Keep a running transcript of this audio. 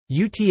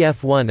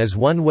UTF-1 is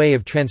one way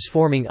of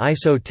transforming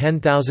ISO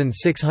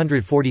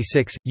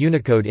 10646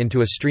 Unicode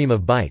into a stream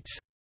of bytes.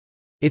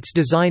 Its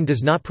design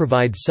does not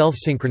provide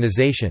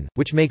self-synchronization,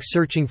 which makes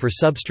searching for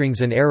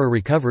substrings and error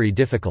recovery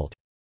difficult.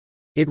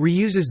 It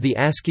reuses the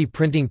ASCII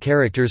printing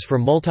characters for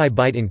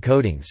multi-byte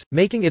encodings,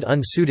 making it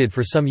unsuited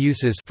for some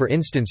uses. For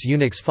instance,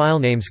 Unix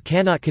filenames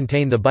cannot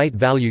contain the byte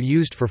value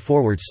used for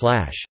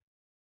 /.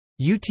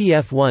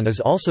 UTF-1 is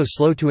also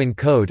slow to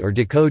encode or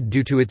decode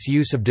due to its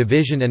use of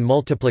division and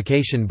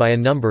multiplication by a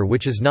number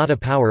which is not a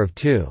power of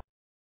 2.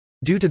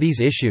 Due to these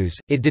issues,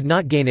 it did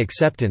not gain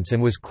acceptance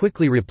and was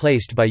quickly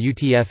replaced by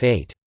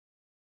UTF-8.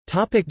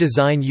 Topic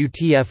design.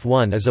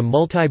 UTF-1 is a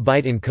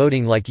multi-byte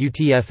encoding like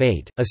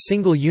UTF-8. A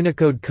single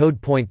Unicode code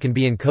point can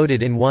be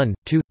encoded in 1,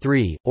 2,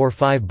 3, or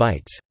 5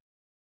 bytes.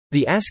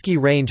 The ASCII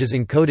range is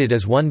encoded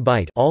as 1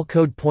 byte, all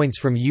code points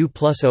from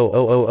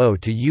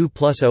U+0000 to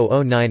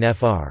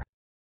U+009FR.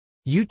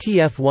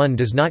 UTF-1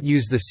 does not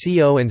use the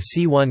C0 and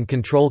C1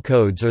 control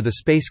codes or the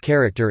space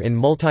character in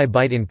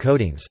multi-byte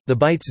encodings. The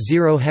bytes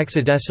 0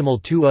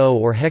 hexadecimal 20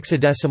 or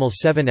hexadecimal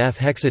 7F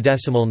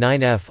hexadecimal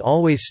 9F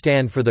always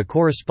stand for the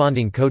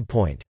corresponding code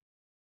point.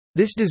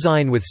 This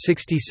design with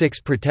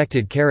 66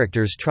 protected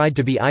characters tried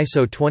to be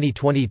ISO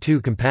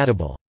 2022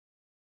 compatible.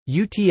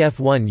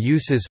 UTF-1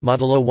 uses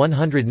modulo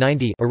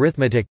 190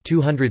 arithmetic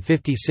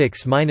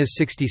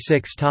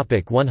 256-66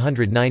 topic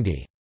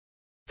 190.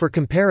 For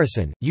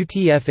comparison,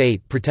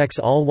 UTF-8 protects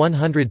all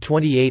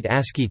 128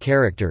 ASCII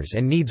characters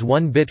and needs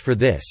 1 bit for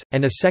this,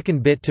 and a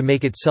second bit to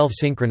make it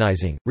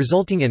self-synchronizing,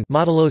 resulting in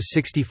modulo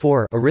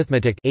 64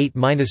 arithmetic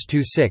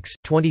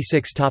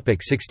 8-26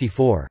 topic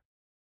 64.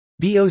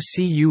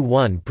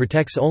 BOCU1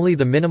 protects only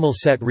the minimal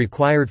set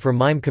required for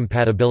MIME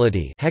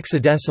compatibility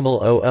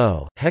hexadecimal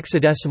 00,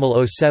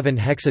 hexadecimal 07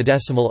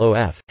 hexadecimal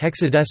OF,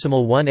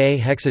 hexadecimal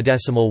 1A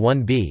hexadecimal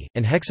 1B,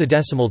 and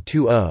hexadecimal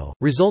 20,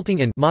 resulting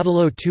in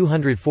modulo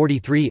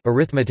 243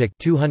 arithmetic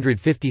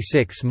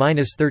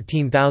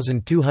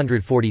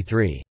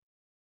 256-13243.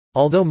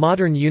 Although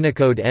modern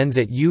Unicode ends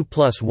at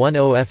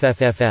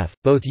U+10FFFF,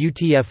 both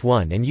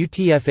UTF-1 and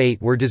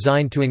UTF-8 were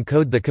designed to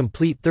encode the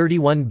complete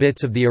 31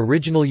 bits of the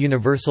original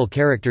Universal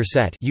Character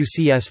Set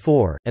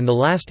 (UCS4), and the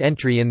last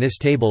entry in this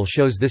table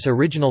shows this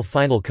original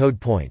final code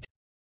point.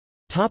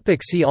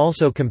 See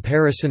also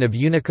Comparison of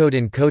Unicode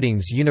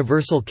encodings.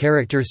 Universal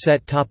Character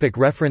Set.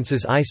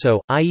 References.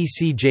 ISO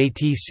IEC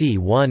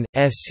JTC1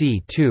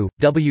 SC2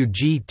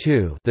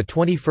 WG2 the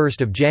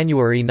 21st of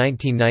January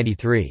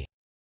 1993.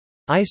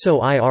 ISO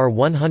IR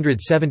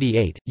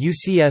 178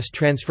 UCS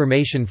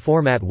Transformation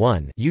Format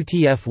 1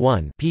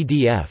 UTF-1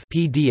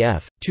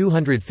 PDF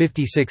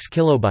 256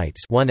 kilobytes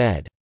 1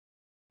 ed.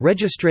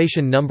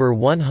 Registration number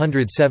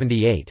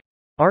 178.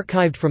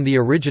 Archived from the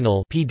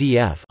original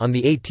PDF on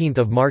the 18th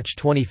of March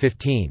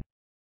 2015.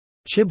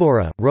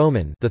 Chibora,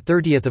 Roman, the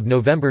 30th of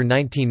November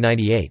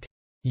 1998.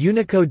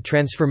 Unicode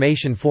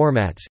Transformation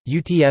Formats,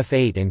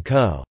 UTF-8 and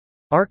Co.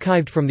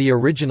 Archived from the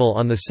original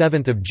on the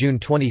 7th of June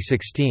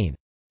 2016.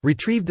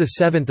 Retrieved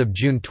 7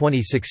 June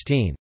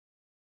 2016.